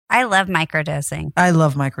I love microdosing. I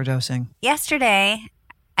love microdosing. Yesterday,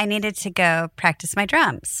 I needed to go practice my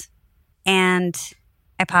drums. And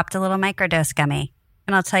I popped a little microdose gummy.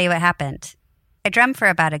 And I'll tell you what happened. I drummed for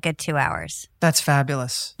about a good 2 hours. That's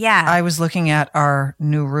fabulous. Yeah. I was looking at our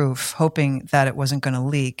new roof, hoping that it wasn't going to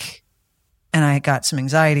leak. And I got some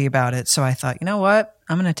anxiety about it. So I thought, you know what?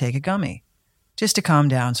 I'm going to take a gummy just to calm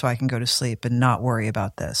down so I can go to sleep and not worry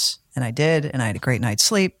about this. And I did. And I had a great night's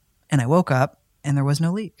sleep. And I woke up and there was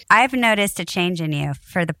no leak. I've noticed a change in you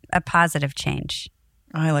for a positive change.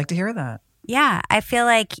 I like to hear that. Yeah. I feel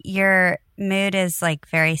like your mood is like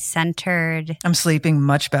very centered. I'm sleeping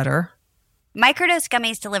much better. Microdose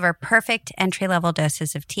gummies deliver perfect entry-level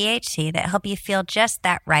doses of THC that help you feel just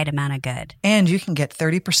that right amount of good. And you can get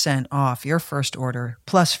 30% off your first order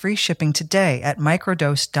plus free shipping today at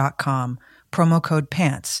microdose.com, promo code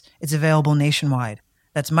PANTS. It's available nationwide.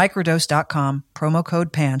 That's microdose.com, promo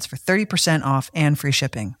code PANTS for 30% off and free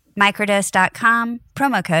shipping. Microdose.com,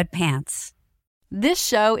 promo code PANTS. This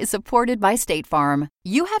show is supported by State Farm.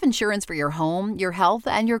 You have insurance for your home, your health,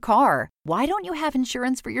 and your car. Why don't you have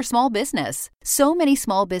insurance for your small business? So many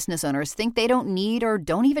small business owners think they don't need or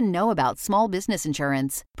don't even know about small business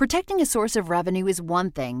insurance. Protecting a source of revenue is one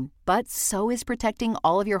thing, but so is protecting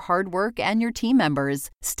all of your hard work and your team members.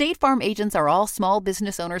 State Farm agents are all small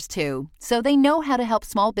business owners too, so they know how to help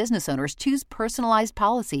small business owners choose personalized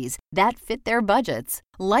policies that fit their budgets.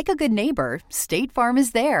 Like a good neighbor, State Farm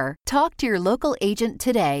is there. Talk to your local agent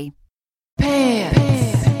today.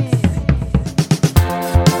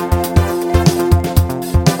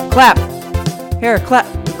 Clap. Here, clap.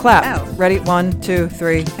 Oh. Ready? 1, 2,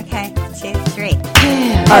 3. Okay, 2, 3. All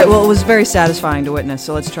right, well, it was very satisfying to witness,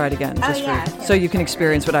 so let's try it again. So you can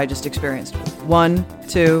experience what I just experienced. 1,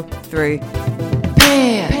 2, 3.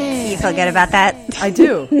 You feel good about that? I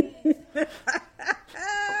do.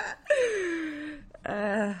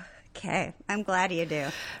 Okay, I'm glad you do.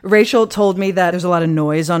 Rachel told me that there's a lot of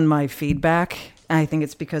noise on my feedback. I think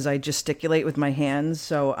it's because I gesticulate with my hands,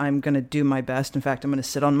 so I'm going to do my best. In fact, I'm going to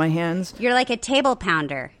sit on my hands. You're like a table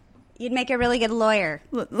pounder. You'd make a really good lawyer.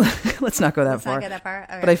 Let's not go that far. Not go that far?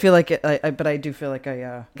 Okay. But I feel like I do feel like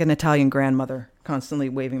an Italian grandmother, constantly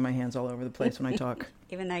waving my hands all over the place when I talk.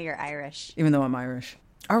 Even though you're Irish. Even though I'm Irish.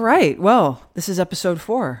 All right. Well, this is episode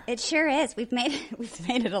 4. It sure is. We've made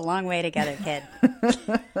it a long way together, kid.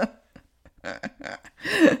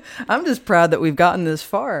 I'm just proud that we've gotten this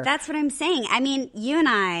far. That's what I'm saying. I mean, you and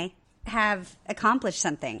I have accomplished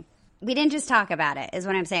something. We didn't just talk about it, is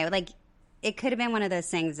what I'm saying. Like, it could have been one of those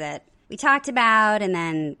things that we talked about and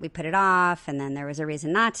then we put it off and then there was a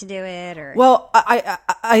reason not to do it. Or Well,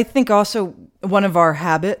 I think also one of our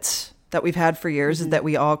habits that we've had for years is that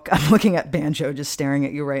I'm looking at Banjo just staring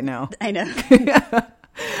at you right now. I know.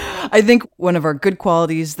 I think one of our good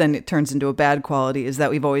qualities, then it turns into a bad quality, is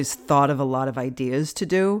that we've always thought of a lot of ideas to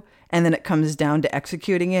do, and then it comes down to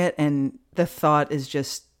executing it, and the thought is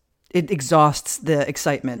just, it exhausts the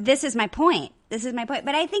excitement. This is my point.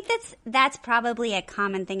 But I think that's probably a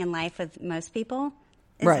common thing in life with most people,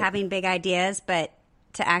 is Right. having big ideas, but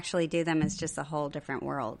to actually do them is just a whole different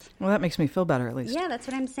world. Well, that makes me feel better, at least. Yeah, that's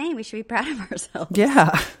what I'm saying. We should be proud of ourselves.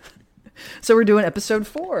 Yeah. So we're doing episode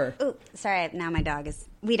 4. Oh, sorry. Now my dog is...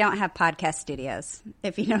 We don't have podcast studios,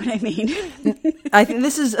 if you know what I mean. I think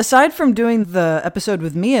this is, aside from doing the episode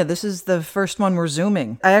with Mia, this is the first one we're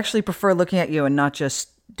Zooming. I actually prefer looking at you and not just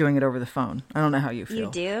doing it over the phone. I don't know how you feel.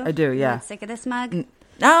 You do? I do, yeah. You're not sick of this mug?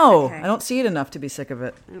 No, Okay. I don't see it enough to be sick of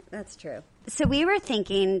it. Oh, that's true. So we were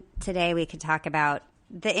thinking today we could talk about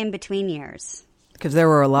the in-between years. Because there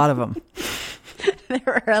were a lot of them. There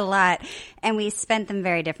were a lot, and we spent them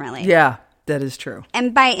very differently. Yeah, that is true.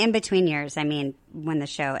 And by in-between years, I mean when the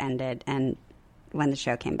show ended and when the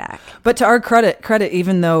show came back. But to our credit,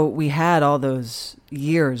 even though we had all those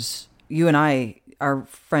years, you and I, our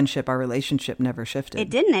friendship, our relationship never shifted. It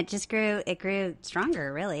didn't. It just grew. It grew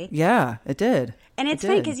stronger, really. Yeah, it did. And it's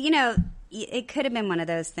funny because, it could have been one of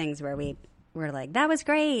those things where we were like, that was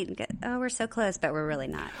great. Oh, we're so close, but we're really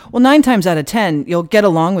not. Well, 9 times out of 10, you'll get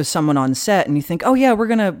along with someone on set and you think, oh yeah, we're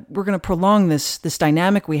gonna prolong this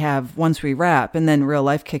dynamic we have once we wrap, and then real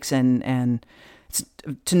life kicks in, and it's,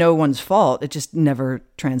 to no one's fault, it just never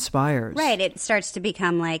transpires. Right. It starts to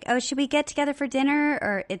become like, oh, should we get together for dinner?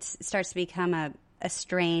 Or it starts to become a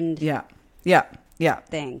strained Yeah.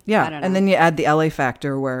 thing. Yeah. I don't know. And then you add the LA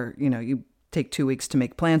factor where, you take 2 weeks to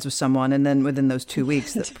make plans with someone, and then within those 2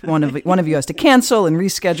 weeks, one of you has to cancel and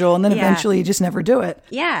reschedule, and then Yeah. eventually you just never do it.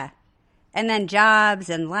 Yeah. And then jobs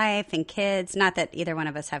and life and kids. Not that either one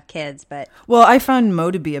of us have kids, but... Well, I found Mo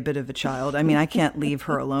to be a bit of a child. I mean, I can't leave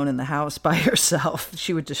her alone in the house by herself.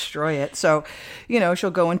 She would destroy it. So,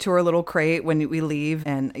 she'll go into her little crate when we leave,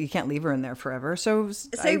 and you can't leave her in there forever. So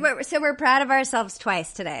we're proud of ourselves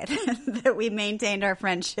twice today that we maintained our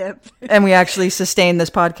friendship. And we actually sustained this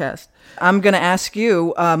podcast. I'm going to ask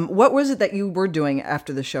you, what was it that you were doing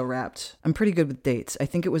after the show wrapped? I'm pretty good with dates. I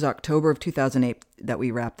think it was October of 2008 that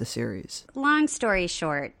we wrapped the series. Long story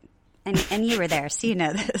short, and you were there, so you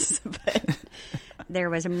know this, but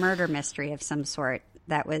there was a murder mystery of some sort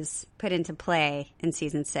that was put into play in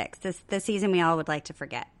season 6, the season we all would like to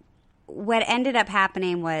forget. What ended up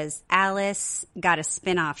happening was Alice got a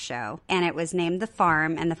spin-off show, and it was named The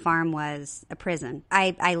Farm, and The Farm was a prison.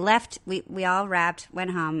 I left, we all wrapped,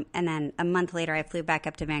 went home, and then a month later I flew back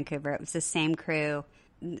up to Vancouver. It was the same crew.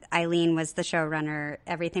 Eileen was the showrunner.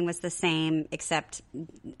 Everything was the same, except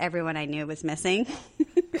everyone I knew was missing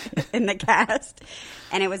in the cast.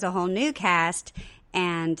 And it was a whole new cast.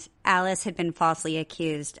 And Alice had been falsely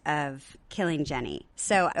accused of killing Jenny.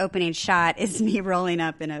 So opening shot is me rolling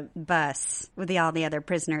up in a bus with all the other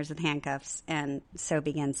prisoners with handcuffs, and so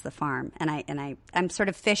begins The Farm. And I'm sort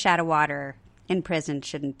of fish out of water. In prison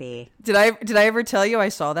shouldn't be. Did I ever tell you I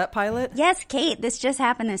saw that pilot? Yes, Kate. This just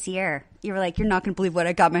happened this year. You were like, "You're not going to believe what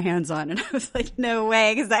I got my hands on," and I was like, "No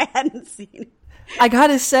way," because I hadn't seen it. I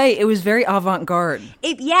gotta say, it was very avant-garde.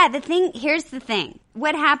 Here's the thing.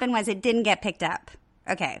 What happened was it didn't get picked up.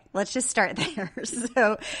 Okay, let's just start there.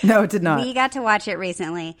 So no, it did not. We got to watch it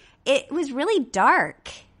recently. It was really dark,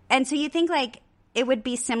 and so you think like it would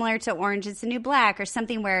be similar to Orange is the New Black or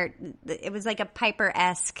something where it was like a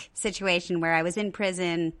Piper-esque situation where I was in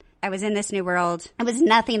prison. I was in this new world. It was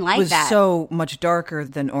nothing like that. It was so much darker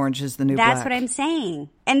than Orange is the New Black. That's what I'm saying.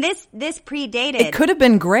 And this predated. It could have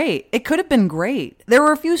been great. There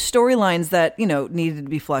were a few storylines that, needed to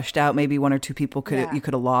be fleshed out. Maybe one or two people you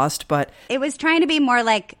could have lost, but it was trying to be more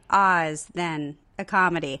like Oz than a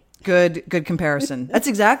comedy. Good comparison. That's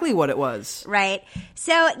exactly what it was. Right.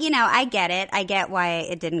 So, I get it. I get why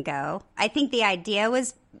it didn't go. I think the idea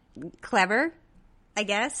was clever, I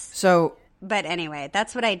guess. So, but anyway,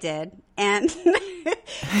 that's what I did. And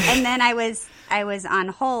and then I was on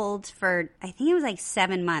hold for, I think it was like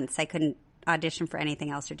 7 months. I couldn't audition for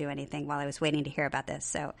anything else or do anything while I was waiting to hear about this.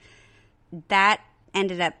 So that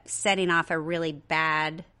ended up setting off a really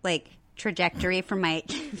bad, trajectory for my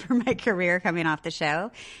career coming off the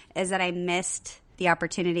show, is that I missed the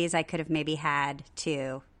opportunities I could have maybe had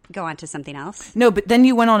to go on to something else. No, but then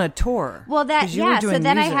you went on a tour. Well, then I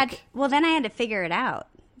had to figure it out.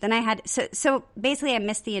 Then I had so basically I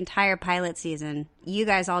missed the entire pilot season. You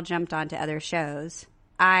guys all jumped onto other shows.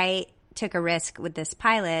 I took a risk with this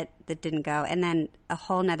pilot that didn't go, and then a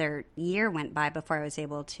whole nother year went by before I was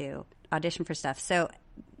able to audition for stuff. So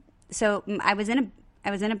I was in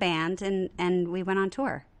a band, and we went on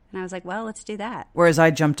tour. And I was like, well, let's do that. Whereas I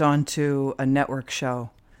jumped onto a network show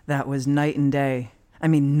that was night and day. I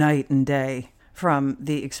mean, night and day from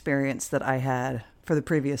the experience that I had for the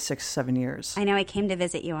previous 6-7 years. I know. I came to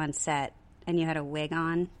visit you on set, and you had a wig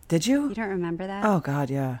on. Did you? You don't remember that? Oh, God,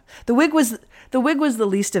 yeah. The wig was the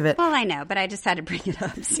least of it. Well, I know, but I just had to bring it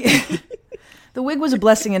up. So. The wig was a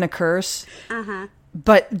blessing and a curse. Uh-huh.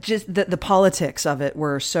 But just the politics of it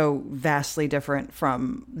were so vastly different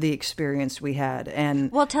from the experience we had.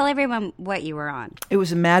 And well, tell everyone what you were on. It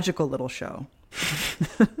was a magical little show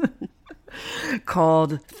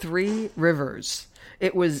called Three Rivers.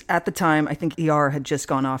 It was, at the time, I think ER had just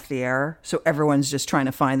gone off the air, so everyone's just trying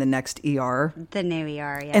to find the next ER. The new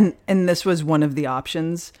ER, yeah. And this was one of the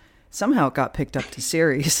options. Somehow it got picked up to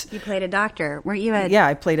series. You played a doctor, weren't you? Yeah,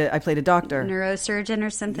 I played a doctor, neurosurgeon or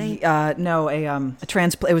something. No, a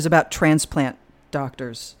transplant. It was about transplant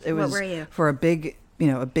doctors. It was what were you? For a big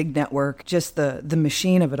network. Just the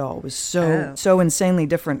machine of it all was so insanely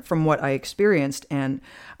different from what I experienced, and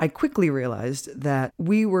I quickly realized that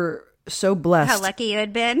we were so blessed. How lucky you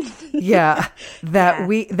had been. Yeah, that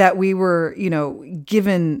we were,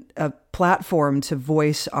 given a platform to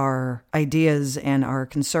voice our ideas and our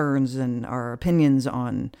concerns and our opinions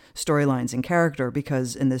on storylines and character,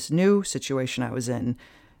 because in this new situation I was in,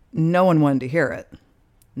 no one wanted to hear it.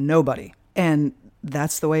 Nobody. And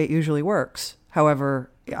that's the way it usually works. However,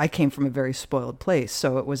 I came from a very spoiled place,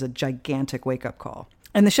 so it was a gigantic wake-up call.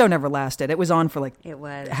 And the show never lasted. It was on for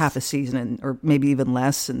half a season or maybe even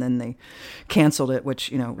less. And then they canceled it,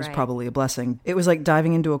 which, was probably a blessing. It was like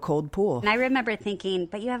diving into a cold pool. And I remember thinking,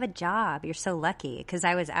 but you have a job. You're so lucky, because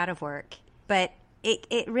I was out of work. But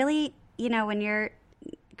it really, when your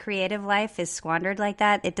creative life is squandered like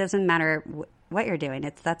that, it doesn't matter what you're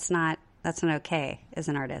doing. That's not okay as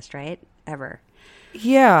an artist, right? ever.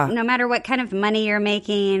 Yeah. No matter what kind of money you're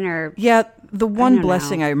making or... Yeah, the one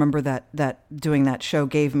blessing know. I remember that doing that show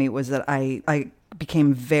gave me was that I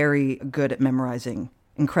became very good at memorizing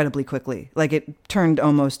incredibly quickly. Like it turned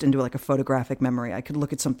almost into like a photographic memory. I could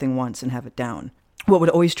look at something once and have it down. What would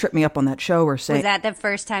always trip me up on that show were saying... Was that the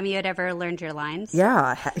first time you had ever learned your lines?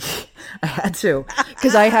 Yeah, I had to.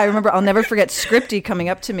 Because I remember, I'll never forget Scripty coming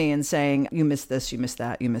up to me and saying, you missed this, you missed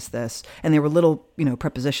that, you missed this. And they were little,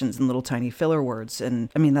 prepositions and little tiny filler words.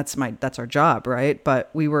 And I mean, that's our job, right?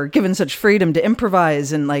 But we were given such freedom to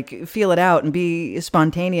improvise and like feel it out and be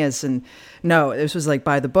spontaneous. And no, this was like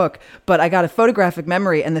by the book. But I got a photographic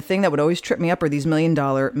memory. And the thing that would always trip me up are these $1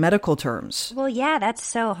 million medical terms. Well, yeah, that's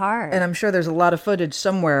so hard. And I'm sure there's a lot of footage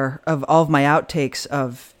somewhere of all of my outtakes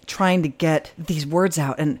of trying to get these words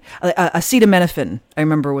out. And acetaminophen, I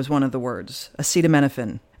remember, was one of the words.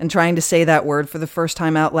 Acetaminophen. And trying to say that word for the first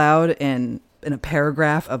time out loud in a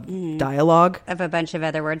paragraph of dialogue. Of a bunch of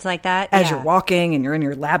other words like that. As you're walking and you're in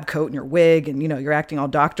your lab coat and your wig and, you're acting all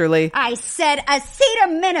doctorly. I said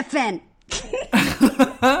acetaminophen.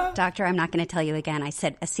 Doctor, I'm not going to tell you again. I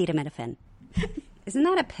said acetaminophen. Isn't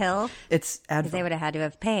that a pill? It's Advil. They would have had to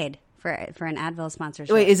have paid for an Advil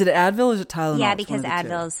sponsorship. Wait, is it Advil or is it Tylenol? Yeah, because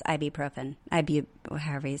Advil's ibuprofen.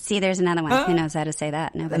 However you... See, there's another one. Who knows how to say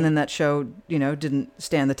that? Nobody. And then that show, didn't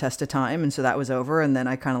stand the test of time, and so that was over, and then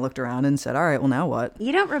I kind of looked around and said, all right, well, now what?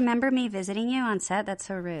 You don't remember me visiting you on set? That's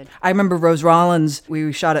so rude. I remember Rose Rollins,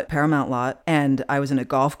 we shot at Paramount Lot, and I was in a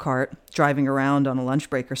golf cart driving around on a lunch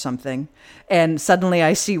break or something, and suddenly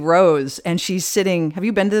I see Rose, and she's sitting... Have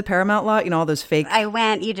you been to the Paramount Lot? All those fake... I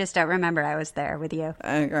went. You just don't remember I was there with you.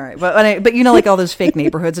 All right. But like all those fake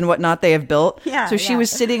neighborhoods and whatnot they have built. Yeah. So she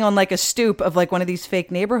was sitting on like a stoop of like one of these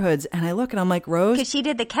fake neighborhoods, and I look and I'm like, Rose... Because she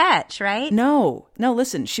did the catch, right? No,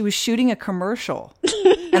 listen, she was shooting a commercial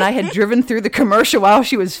and I had driven through the commercial while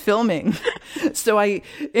she was filming. So I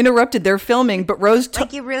interrupted their filming, but Rose...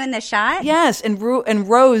 Like you ruined the shot? Yes, and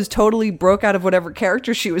Rose totally broke out of whatever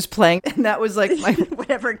character she was playing. And that was like my...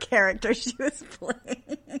 Whatever character she was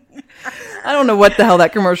playing. I don't know what the hell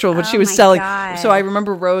that commercial, but she was selling. God. So I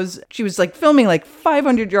remember Rose, she was like filming like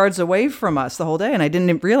 500 yards away from us the whole day. And I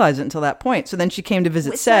didn't realize it until that point. So then she came to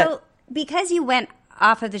visit set. So because you went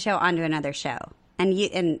off of the show onto another show,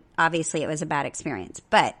 and obviously it was a bad experience,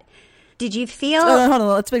 but did you feel... Hold on,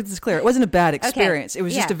 let's make this clear. It wasn't a bad experience. It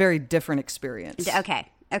was just a very different experience. Okay,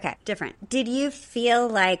 different. Did you feel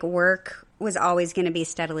like work was always going to be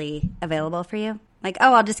steadily available for you? Like,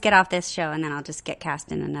 oh, I'll just get off this show and then I'll just get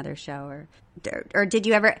cast in another show, or did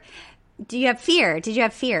you ever... Do you have fear? Did you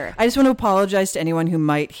have fear? I just want to apologize to anyone who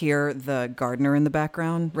might hear the gardener in the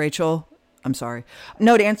background. Rachel, I'm sorry.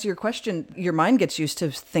 No, to answer your question, your mind gets used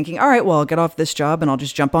to thinking, all right, well, I'll get off this job and I'll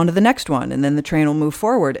just jump onto the next one, and then the train will move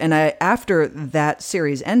forward. And after that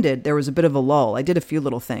series ended, there was a bit of a lull. I did a few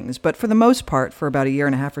little things, but for the most part, for about 1.5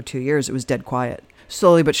 years or 2 years, it was dead quiet.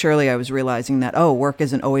 Slowly but surely, I was realizing that, work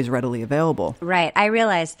isn't always readily available. Right. I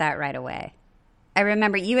realized that right away. I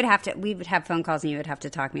remember we would have phone calls and you would have to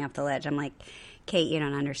talk me off the ledge. I'm like, Kate, you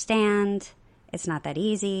don't understand. It's not that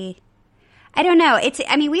easy. I don't know.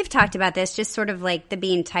 We've talked about this, just sort of like the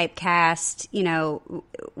being typecast,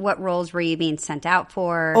 what roles were you being sent out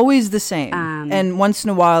for? Always the same. And once in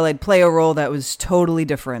a while, I'd play a role that was totally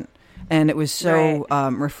different. And it was so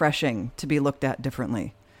refreshing to be looked at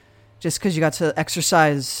differently. Just because you got to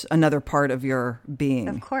exercise another part of your being.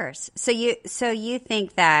 Of course. So you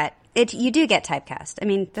think that you do get typecast. I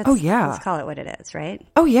mean, let's call it what it is, right?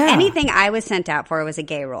 Oh, yeah. Anything I was sent out for was a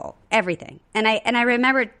gay role. Everything. And I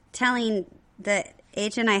remember telling the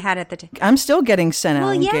agent I had at the time. I'm still getting sent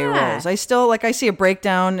out in gay roles. I still, I see a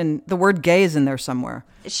breakdown and the word gay is in there somewhere.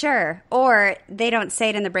 Sure. Or they don't say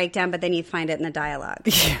it in the breakdown, but then you find it in the dialogue.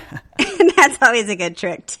 Yeah. And that's always a good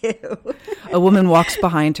trick, too. A woman walks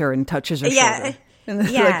behind her and touches her shoulder. And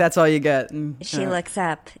that's all you get. And, she looks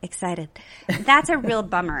up, excited. That's a real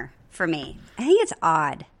bummer for me. I think it's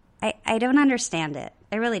odd. I don't understand it.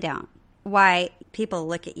 I really don't. Why people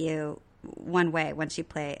look at you one way once you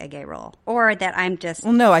play a gay role. Or that I'm just...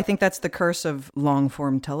 Well, no, I think that's the curse of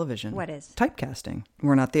long-form television. What is? Typecasting.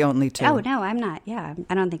 We're not the only two. Oh, no, I'm not. Yeah,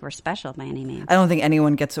 I don't think we're special by any means. I don't think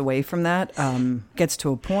anyone gets away from that. Gets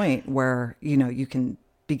to a point where, you can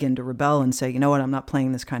begin to rebel and say, you know what, I'm not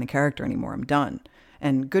playing this kind of character anymore. I'm done.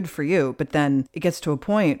 And good for you. But then it gets to a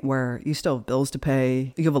point where you still have bills to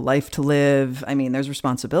pay. You have a life to live. I mean, there's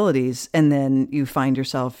responsibilities. And then you find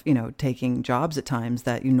yourself, taking jobs at times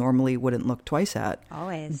that you normally wouldn't look twice at.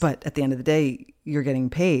 Always. But at the end of the day, you're getting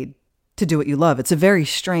paid to do what you love. It's a very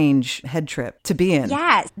strange head trip to be in.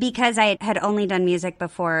 Yeah, because I had only done music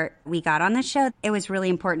before we got on the show, it was really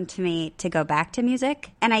important to me to go back to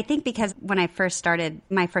music. And I think because when I first started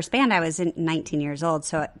my first band, I was 19 years old.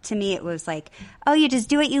 So to me, it was like, oh, you just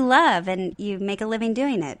do what you love and you make a living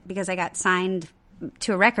doing it. Because I got signed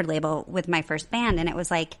to a record label with my first band. And it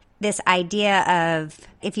was like this idea of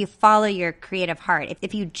if you follow your creative heart,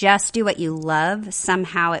 if you just do what you love,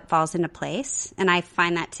 somehow it falls into place. And I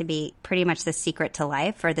find that to be pretty much the secret to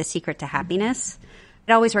life or the secret to happiness.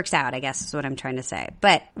 It always works out, I guess is what I'm trying to say.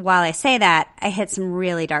 But while I say that, I hit some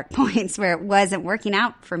really dark points where it wasn't working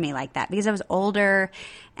out for me like that because I was older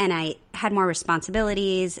and I had more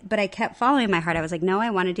responsibilities, but I kept following my heart. I was like, no, I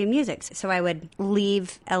want to do music. So I would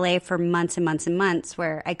leave LA for months and months and months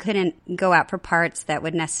where I couldn't go out for parts that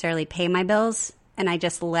would necessarily pay my bills. And I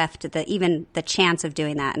just left even the chance of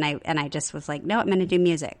doing that. And I just was like, no, I'm going to do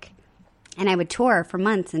music. And I would tour for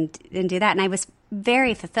months and do that. And I was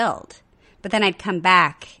very fulfilled. But then I'd come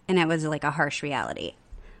back, and it was like a harsh reality.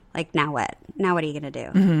 Like, now what? Now what are you going to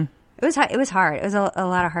do? Mm-hmm. It was hard. It was a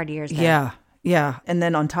lot of hard years there. Yeah. And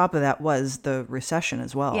then on top of that was the recession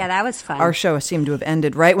as well. Yeah, that was fun. Our show seemed to have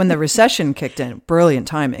ended right when the recession kicked in. Brilliant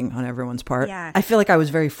timing on everyone's part. Yeah. I feel like I was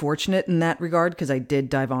very fortunate in that regard because I did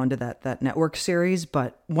dive onto that network series.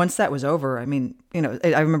 But once that was over, I mean, you know,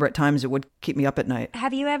 I remember at times it would keep me up at night.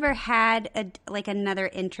 Have you ever had another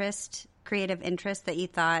creative interest that you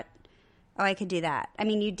thought, oh, I could do that? I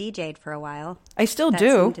mean, you DJ'd for a while. I still that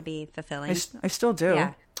do. Seemed to be fulfilling. I still do.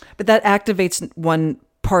 Yeah. But that activates one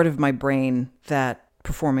part of my brain that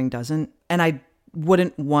performing doesn't. And I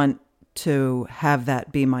wouldn't want to have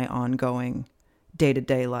that be my ongoing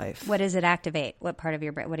day-to-day life. What does it activate? What part of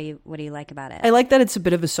your brain? What do you like about it? I like that it's a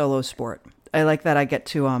bit of a solo sport. I like that I get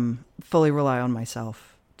to fully rely on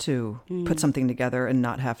myself to put something together and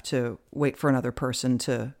not have to wait for another person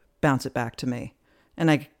to bounce it back to me. And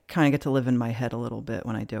I kind of get to live in my head a little bit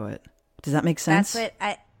when I do it. Does that make sense?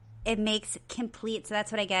 It makes complete. So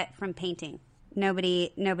that's what I get from painting.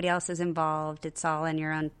 Nobody else is involved. It's all in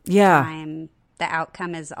your own time. The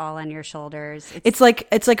outcome is all on your shoulders. It's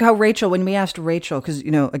like how Rachel, when we asked Rachel, because,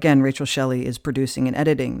 you know, again, Rachel Shelley is producing and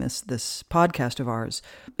editing this podcast of ours.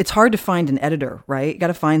 It's hard to find an editor, right? You got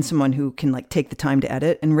to find someone who can like take the time to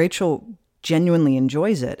edit. And Rachel genuinely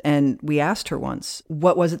enjoys it. And we asked her once,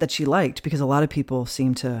 what was it that she liked? Because a lot of people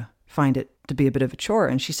seem to find it to be a bit of a chore.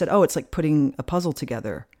 And she said, oh, it's like putting a puzzle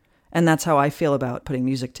together. And that's how I feel about putting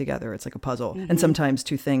music together. It's like a puzzle. Mm-hmm. And sometimes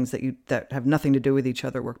two things that have nothing to do with each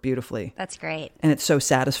other work beautifully. That's great. And it's so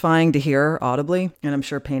satisfying to hear audibly. And I'm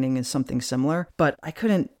sure painting is something similar. But I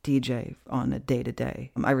couldn't DJ on a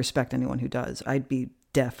day-to-day. I respect anyone who does. I'd be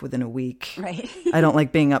deaf within a week. Right. I don't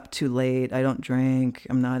like being up too late. I don't drink.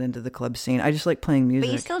 I'm not into the club scene. I just like playing music.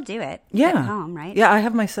 But you still do it at home, right? Yeah, I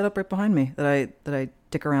have my setup right behind me that I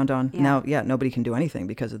dick around on. Yeah. Now, nobody can do anything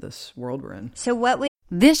because of this world we're in. So what would...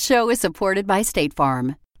 This show is supported by State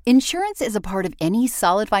Farm. Insurance is a part of any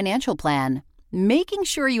solid financial plan. Making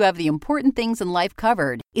sure you have the important things in life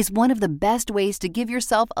covered is one of the best ways to give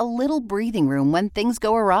yourself a little breathing room when things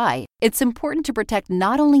go awry. It's important to protect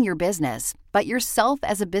not only your business, but yourself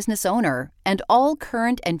as a business owner and all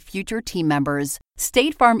current and future team members.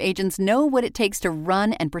 State Farm agents know what it takes to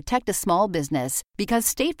run and protect a small business because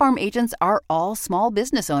State Farm agents are all small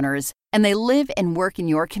business owners and they live and work in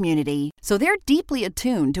your community. So they're deeply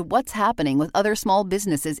attuned to what's happening with other small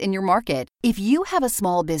businesses in your market. If you have a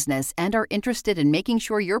small business and are interested in making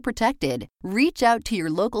sure you're protected, reach out to your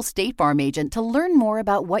local State Farm agent to learn more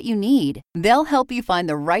about what you need. They'll help you find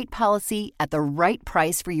the right policy at the right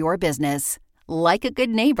price for your business. Like a good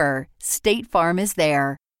neighbor, State Farm is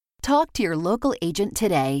there. Talk to your local agent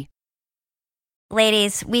today.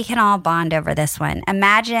 Ladies, we can all bond over this one.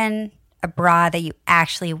 Imagine a bra that you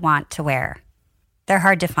actually want to wear. They're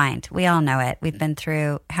hard to find. We all know it. We've been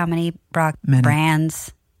through how many bra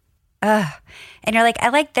brands? Ugh. And you're like, I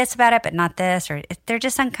like this about it, but not this, or they're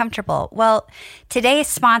just uncomfortable. Well, today's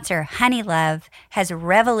sponsor, Honeylove, has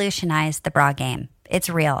revolutionized the bra game. It's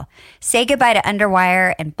real. Say goodbye to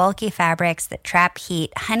underwire and bulky fabrics that trap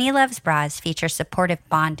heat. Honeylove's bras feature supportive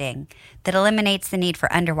bonding that eliminates the need for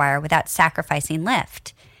underwire without sacrificing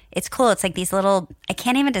lift. It's cool. It's like these little, I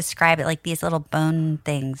can't even describe it, like these little bone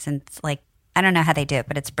things. And it's like, I don't know how they do it,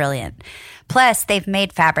 but it's brilliant. Plus, they've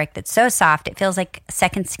made fabric that's so soft, it feels like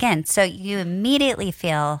second skin. So you immediately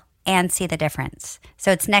feel and see the difference.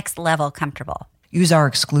 So it's next level comfortable. Use our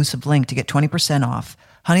exclusive link to get 20% off.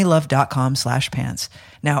 honeylove.com/pants.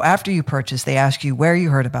 Now, after you purchase, they ask you where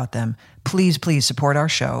you heard about them. Please support our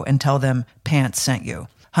show and tell them Pants sent you.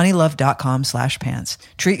 honeylove.com/pants.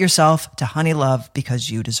 Treat yourself to Honeylove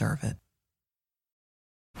because you deserve it.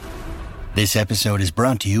 This episode is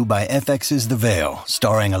brought to you by FX's The Veil,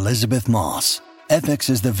 starring Elizabeth Moss.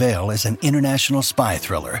 FX's The Veil is an international spy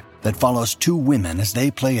thriller that follows two women as they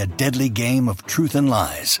play a deadly game of truth and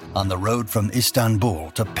lies on the road from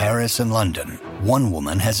Istanbul to Paris and London. One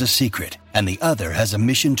woman has a secret, and the other has a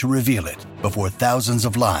mission to reveal it before thousands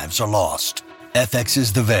of lives are lost.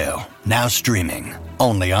 FX's The Veil, now streaming,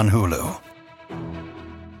 only on Hulu.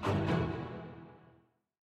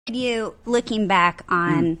 You, looking back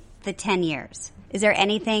on the 10 years, is there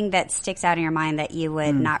anything that sticks out in your mind that you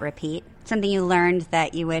would not repeat? Something you learned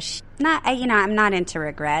that you wish, I'm not into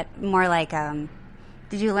regret, more like,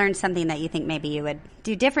 did you learn something that you think maybe you would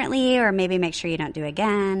do differently or maybe make sure you don't do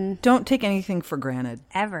again? Don't take anything for granted.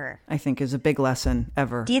 Ever. I think is a big lesson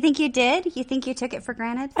ever. Do you think you did? You think you took it for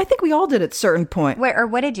granted? I think we all did at certain point. Or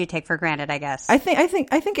what did you take for granted, I guess? I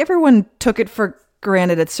think everyone took it for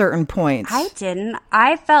granted at certain points. I didn't.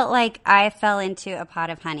 I felt like I fell into a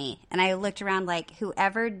pot of honey, and I looked around like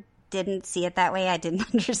whoever didn't see it that way, I didn't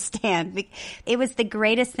understand. It was the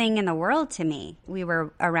greatest thing in the world to me. We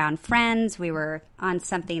were around friends. We were on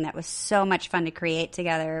something that was so much fun to create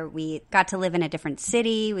together. We got to live in a different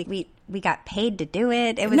city. We got paid to do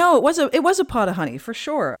it. It was a pot of honey for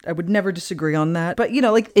sure. I would never disagree on that. But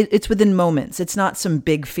it's within moments. It's not some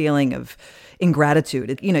big feeling of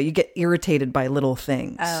ingratitude. You get irritated by little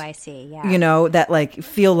things. Oh, I see. Yeah. That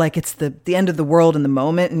feel like it's the end of the world in the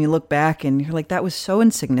moment, and you look back and you're like, that was so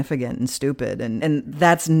insignificant and stupid, and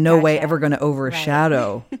that's no way ever going to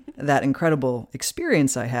overshadow that incredible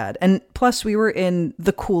experience I had. And plus, we were in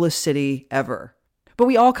the coolest city ever. But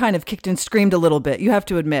we all kind of kicked and screamed a little bit. You have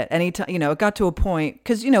to admit, anytime, it got to a point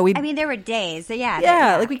because, there were days.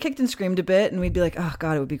 Yeah, we kicked and screamed a bit and we'd be like, oh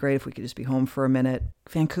God, it would be great if we could just be home for a minute.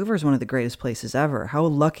 Vancouver is one of the greatest places ever. How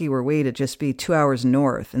lucky were we to just be 2 hours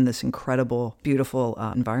north in this incredible, beautiful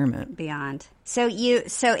environment. Beyond. So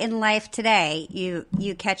in life today, you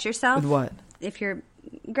catch yourself? With what? If you're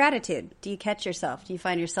gratitude, do you catch yourself? Do you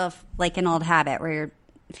find yourself like an old habit where you're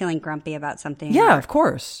feeling grumpy about something? Yeah, of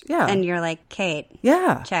course. Yeah. And you're like, Kate.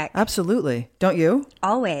 Yeah. Check. Absolutely. Don't you?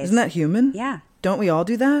 Always. Isn't that human? Yeah. Don't we all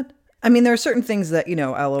do that? I mean, there are certain things that,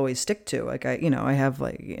 I'll always stick to. Like I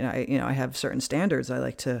have certain standards I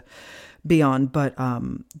like to be on, but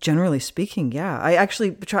generally speaking, yeah.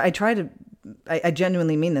 I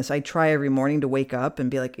genuinely mean this. I try every morning to wake up and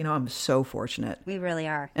be like, I'm so fortunate. We really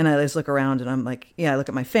are. And I just look around and I'm like, I look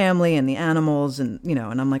at my family and the animals and,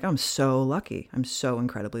 and I'm like, I'm so lucky. I'm so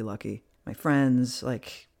incredibly lucky. My friends,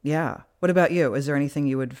 What about you? Is there anything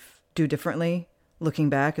you would do differently looking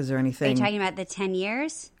back? Is there anything? Are you talking about the 10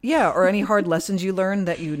 years? Yeah. Or any hard lessons you learned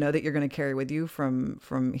that that you're going to carry with you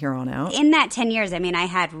from here on out? In that 10 years, I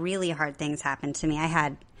had really hard things happen to me. I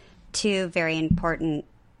had two very important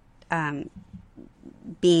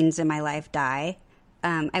beings in my life die.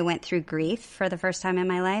 I went through grief for the first time in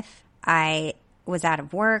my life. I was out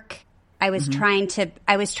of work. I was trying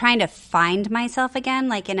to find myself again,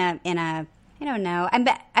 like in a I don't know.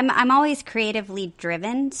 I'm always creatively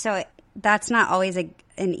driven, so that's not always an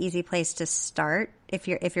easy place to start if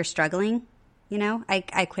you're struggling.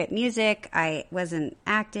 I quit music. I wasn't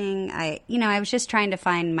acting. I was just trying to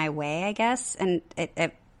find my way, I guess, and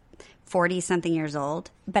at 40-something years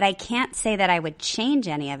old. But I can't say that I would change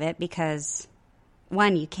any of it because,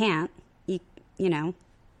 one, you can't.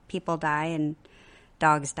 People die and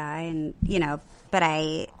dogs die, and But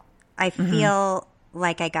I feel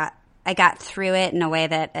like I got through it in a way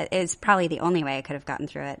that is probably the only way I could have gotten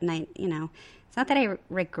through it. And it's not that I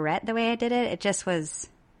regret the way I did it. It just was.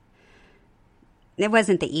 It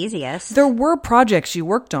wasn't the easiest. There were projects you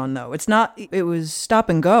worked on, though. It was stop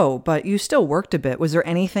and go, but you still worked a bit. Was there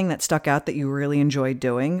anything that stuck out that you really enjoyed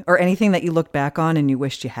doing, or anything that you looked back on and you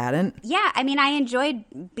wished you hadn't? Yeah, I enjoyed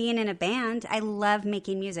being in a band. I love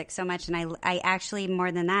making music so much, and I actually,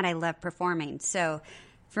 more than that, I love performing. So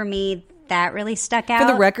for me, that really stuck out.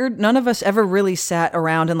 For the record, none of us ever really sat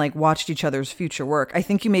around and watched each other's future work. I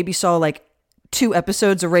think you maybe saw 2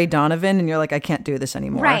 episodes of Ray Donovan and you're like, I can't do this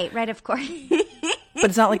anymore. Right, of course. But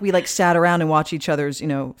it's not like we sat around and watched each other's,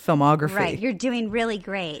 filmography. Right, you're doing really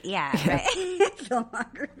great. Yeah. Right.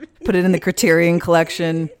 Filmography. Put it in the Criterion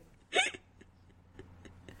collection. Do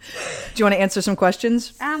you want to answer some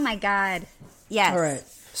questions? Oh my God. Yes. All right.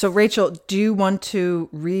 So, Rachel, do you want to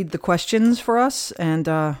read the questions for us? And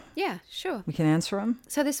yeah, sure. We can answer them.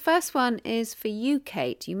 So this first one is for you,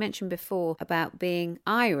 Kate. You mentioned before about being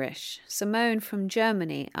Irish. Simone from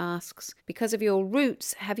Germany asks, because of your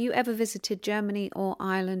roots, have you ever visited Germany or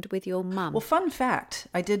Ireland with your mum? Well, fun fact,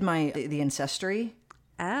 I did the ancestry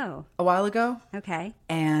a while ago. Okay.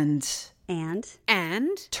 And?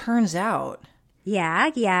 Turns out... Yeah.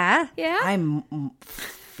 I'm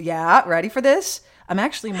Yeah, ready for this? I'm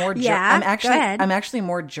actually more go ahead. I'm actually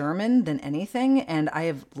more German than anything, and I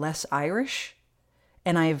have less Irish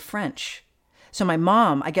and I have French. So my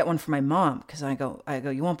mom, I get one for my mom because I go,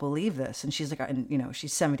 you won't believe this. And she's like, and, you know,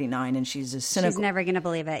 she's 79 and she's as cynical. She's never going to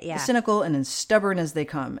believe it. Yeah. As cynical and as stubborn as they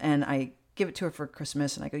come. And I give it to her for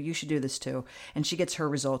Christmas and I go, you should do this too. And she gets her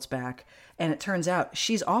results back. And it turns out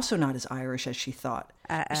she's also not as Irish as she thought.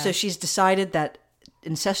 So she's decided that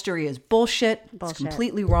ancestry is bullshit. It's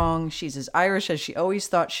completely wrong. She's as Irish as she always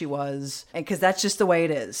thought she was. And because that's just the way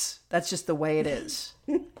it is. That's just the way it is.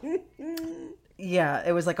 Yeah,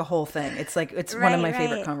 it was like a whole thing. It's like, it's one of my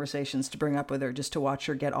favorite conversations to bring up with her, just to watch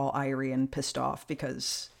her get all irie and pissed off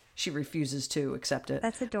because she refuses to accept it.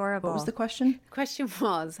 That's adorable. What was the question? The question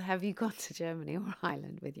was, have you gone to Germany or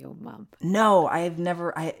Ireland with your mum? No,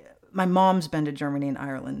 my mom's been to Germany and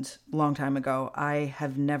Ireland a long time ago. I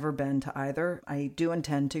have never been to either. I do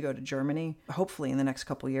intend to go to Germany, hopefully in the next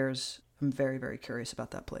couple of years. I'm very, very curious about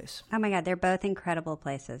that place. Oh my God, they're both incredible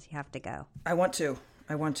places. You have to go. I want to.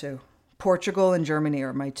 Portugal and Germany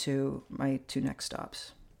are my two next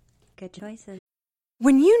stops. Good choices.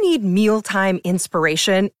 When you need mealtime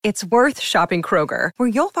inspiration, it's worth shopping Kroger, where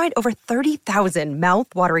you'll find over 30,000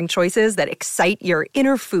 mouth-watering choices that excite your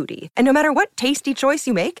inner foodie. And no matter what tasty choice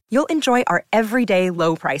you make, you'll enjoy our everyday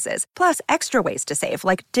low prices, plus extra ways to save,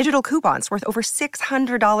 like digital coupons worth over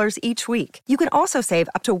 $600 each week. You can also save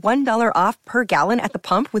up to $1 off per gallon at the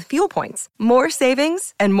pump with fuel points. More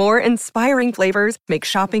savings and more inspiring flavors make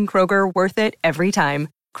shopping Kroger worth it every time.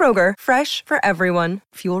 Kroger, fresh for everyone.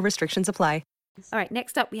 Fuel restrictions apply. All right,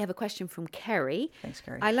 next up we have a question from Kerry. Thanks,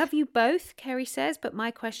 Kerry. I love you both, Kerry says, but my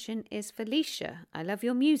question is for Leisha. I love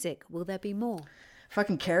your music. Will there be more?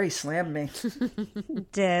 Fucking Kerry slammed me.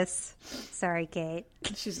 Sorry, Kate.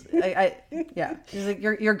 She's like,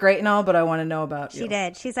 you're great and all, but I want to know about you. She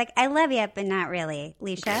did. She's like, I love you, but not really.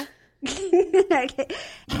 Leisha? Okay.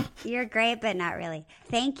 You're great, but not really.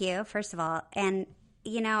 Thank you, first of all. And,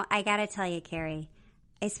 you know, I got to tell you, Kerry,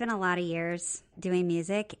 I spent a lot of years doing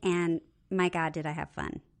music, and my God, did I have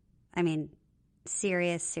fun. I mean,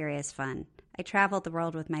 serious, serious fun. I traveled the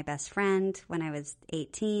world with my best friend when I was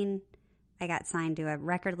 18. I got signed to a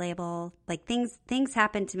record label. Like, things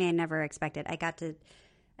happened to me I never expected. I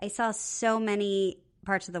saw so many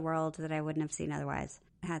parts of the world that I wouldn't have seen otherwise.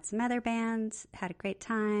 I had some other bands, had a great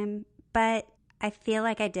time, but I feel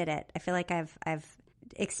like I did it. I feel like I've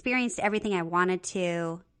experienced everything I wanted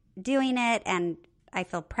to doing it, and I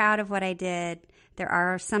feel proud of what I did. There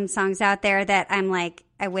are some songs out there that I'm like,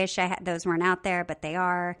 I wish those weren't out there, but they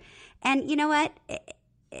are. And you know what?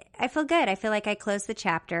 I feel good. I feel like I closed the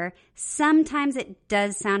chapter. Sometimes it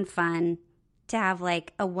does sound fun to have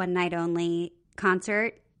like a one night only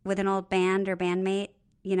concert with an old band or bandmate.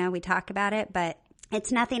 You know, we talk about it, but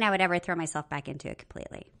it's nothing I would ever throw myself back into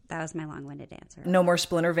completely. That was my long-winded answer. No more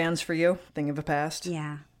Splinter vans for you? Thing of the past?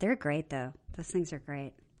 Yeah. They're great, though. Those things are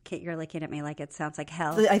great. Kit, you're looking at me like it sounds like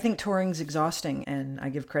hell. I think touring's exhausting, and I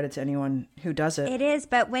give credit to anyone who does it. It is,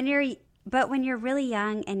 but when you're really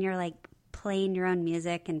young and you're like playing your own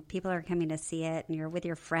music and people are coming to see it and you're with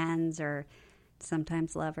your friends or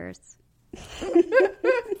sometimes lovers.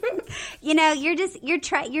 You know,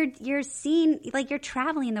 you're seeing, like, you're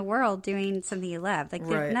traveling the world doing something you love. Like,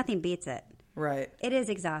 Right. Nothing beats it. Right. It is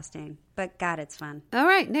exhausting, but God, it's fun. All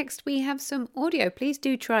right, next we have some audio. Please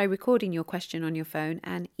do try recording your question on your phone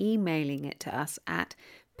and emailing it to us at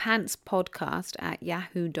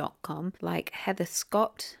pantspodcast@yahoo.com, like Heather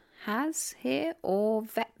Scott has here, or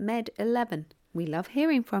VetMed11. We love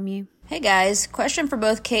hearing from you. Hey guys, question for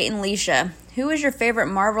both Kate and Leisha. Who is your favorite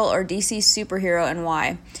Marvel or DC superhero and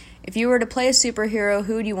why? If you were to play a superhero,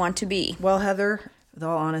 who would you want to be? Well, Heather, with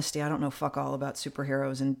all honesty, I don't know fuck all about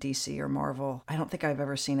superheroes in DC or Marvel. I don't think I've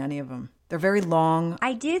ever seen any of them. They're very long.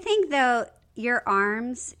 I do think, though, your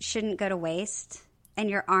arms shouldn't go to waste, and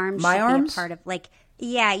your arms My should arms? be a part of, like,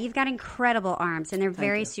 yeah, you've got incredible arms, and they're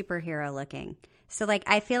very superhero looking. So, like,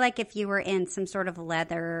 I feel like if you were in some sort of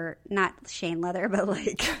leather, not Shane leather, but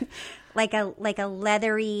like a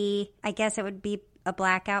leathery, I guess it would be a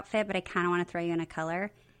black outfit, but I kind of want to throw you in a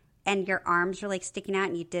color, and your arms were like sticking out,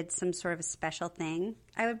 and you did some sort of a special thing,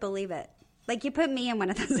 I would believe it. Like, you put me in one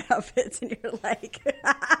of those outfits, and you're like,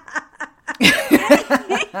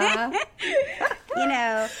 you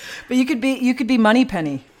know. But you could be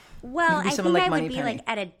Moneypenny. Well, I think like I would Moneypenny. be like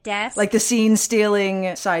at a desk. Like the scene-stealing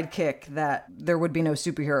sidekick that there would be no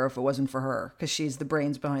superhero if it wasn't for her, because she's the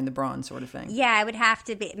brains behind the brawn sort of thing. Yeah, it would have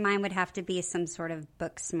to be. Mine would have to be some sort of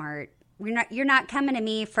book smart. You're not coming to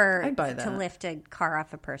me I'd buy that. to lift a car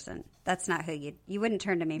off a person. That's not who you wouldn't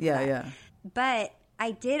turn to me for that. Yeah. But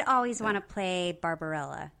I did always want to play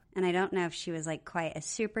Barbarella. And I don't know if she was like quite a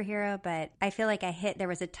superhero, but I feel like there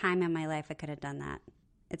was a time in my life I could have done that.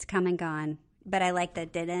 It's come and gone. But I like the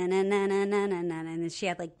and she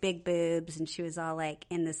had like big boobs and she was all like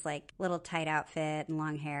in this like little tight outfit and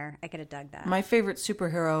long hair. I could have dug that. My favorite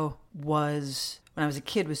superhero was, when I was a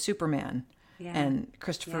kid, was Superman. Yeah. And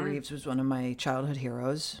Christopher Reeves was one of my childhood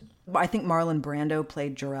heroes. I think Marlon Brando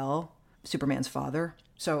played Jor-El, Superman's father.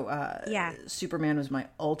 So Superman was my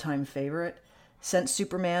all-time favorite. Since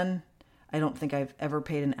Superman, I don't think I've ever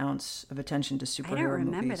paid an ounce of attention to superhero movies. I don't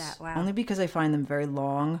remember that. Wow. Only because I find them very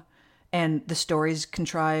long. And the story's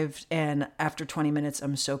contrived, and after 20 minutes,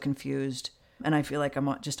 I'm so confused. And I feel like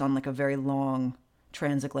I'm just on like a very long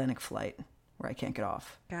transatlantic flight where I can't get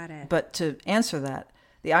off. Got it. But to answer that,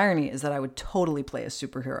 the irony is that I would totally play a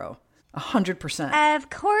superhero. 100%. Of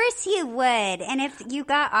course you would. And if you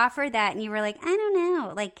got offered that and you were like, I don't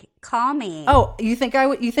know, like, call me. Oh, you think I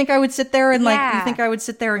would sit there and like, you think I would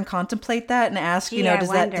sit there and contemplate that and ask, does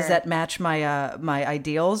that match my my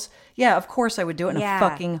ideals? Yeah, of course I would do it in a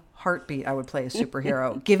fucking heartbeat. I would play a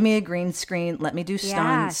superhero. Give me a green screen, let me do stunts.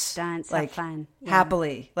 Yeah, stunts, like, have fun. Yeah.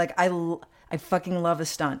 Happily. Like I fucking love a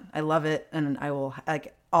stunt. I love it, and I will,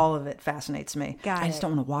 like, all of it fascinates me. I just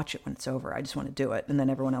don't want to watch it when it's over. I just want to do it, and then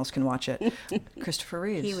everyone else can watch it. Christopher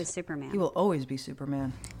Reeves. He was Superman. He will always be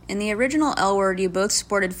Superman. In the original L Word, you both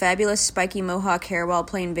sported fabulous spiky mohawk hair while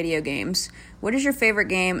playing video games. What is your favorite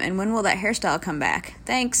game, and when will that hairstyle come back?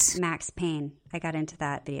 Thanks. Max Payne. I got into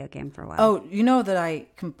that video game for a while. Oh, you know that I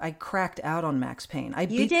cracked out on Max Payne. I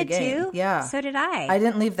beat the game. You did too? Yeah. So did I. I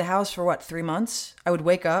didn't leave the house for, 3 months? I would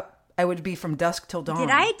wake up. I would be from dusk till dawn. Did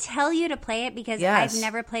I tell you to play it? Because Yes. I've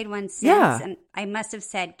never played one since. Yeah. And I must have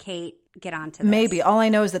said, Kate, get on to this. Maybe. All I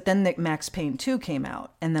know is that then the Max Payne 2 came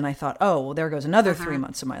out. And then I thought, oh, well, there goes another 3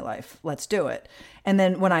 months of my life. Let's do it. And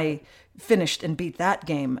then when I finished and beat that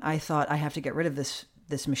game, I thought, I have to get rid of this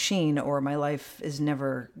machine or my life is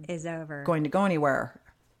never over. Going to go anywhere.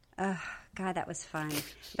 God, that was fun.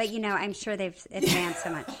 But, I'm sure they've advanced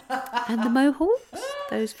so much. And the mohawks?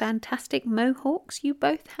 Those fantastic mohawks you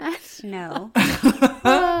both had? No. Oh,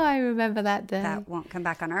 I remember that day. That won't come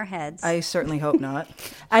back on our heads. I certainly hope not.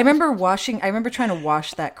 I remember trying to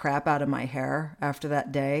wash that crap out of my hair after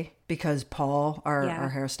that day because Paul, our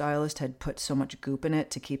hairstylist, had put so much goop in it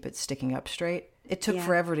to keep it sticking up straight. It took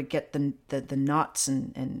forever to get the knots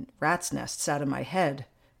and rat's nests out of my head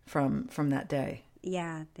from that day.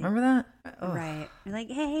 Yeah. Remember that? Ugh. Right. You're like,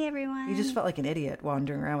 hey, everyone. You just felt like an idiot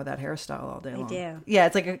wandering around with that hairstyle all day long. I do. Yeah,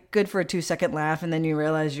 it's like good for a 2-second laugh, and then you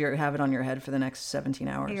realize you have it on your head for the next 17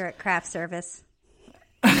 hours. You're at craft service.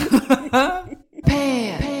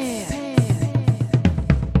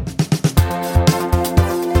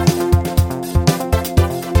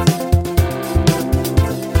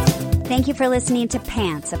 Thank you for listening to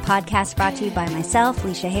Pants, a podcast brought to you by myself,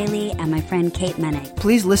 Leisha Haley, and my friend Kate Mennick.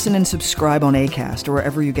 Please listen and subscribe on Acast or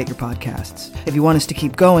wherever you get your podcasts. If you want us to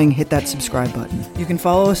keep going, hit that subscribe button. You can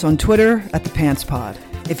follow us on Twitter at @ThePantsPod.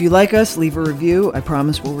 If you like us, leave a review. I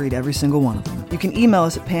promise we'll read every single one of them. You can email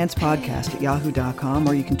us at pantspodcast@yahoo.com,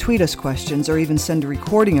 or you can tweet us questions or even send a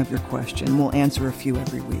recording of your question. We'll answer a few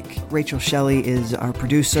every week. Rachel Shelley is our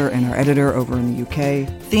producer and our editor over in the UK.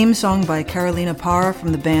 Theme song by Carolina Parra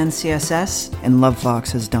from the band CSS, and Love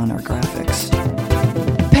Fox has done our graphics.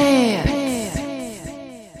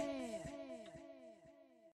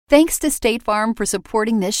 Thanks to State Farm for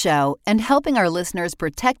supporting this show and helping our listeners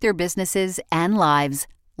protect their businesses and lives.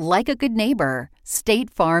 Like a good neighbor, State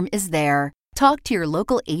Farm is there. Talk to your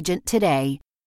local agent today.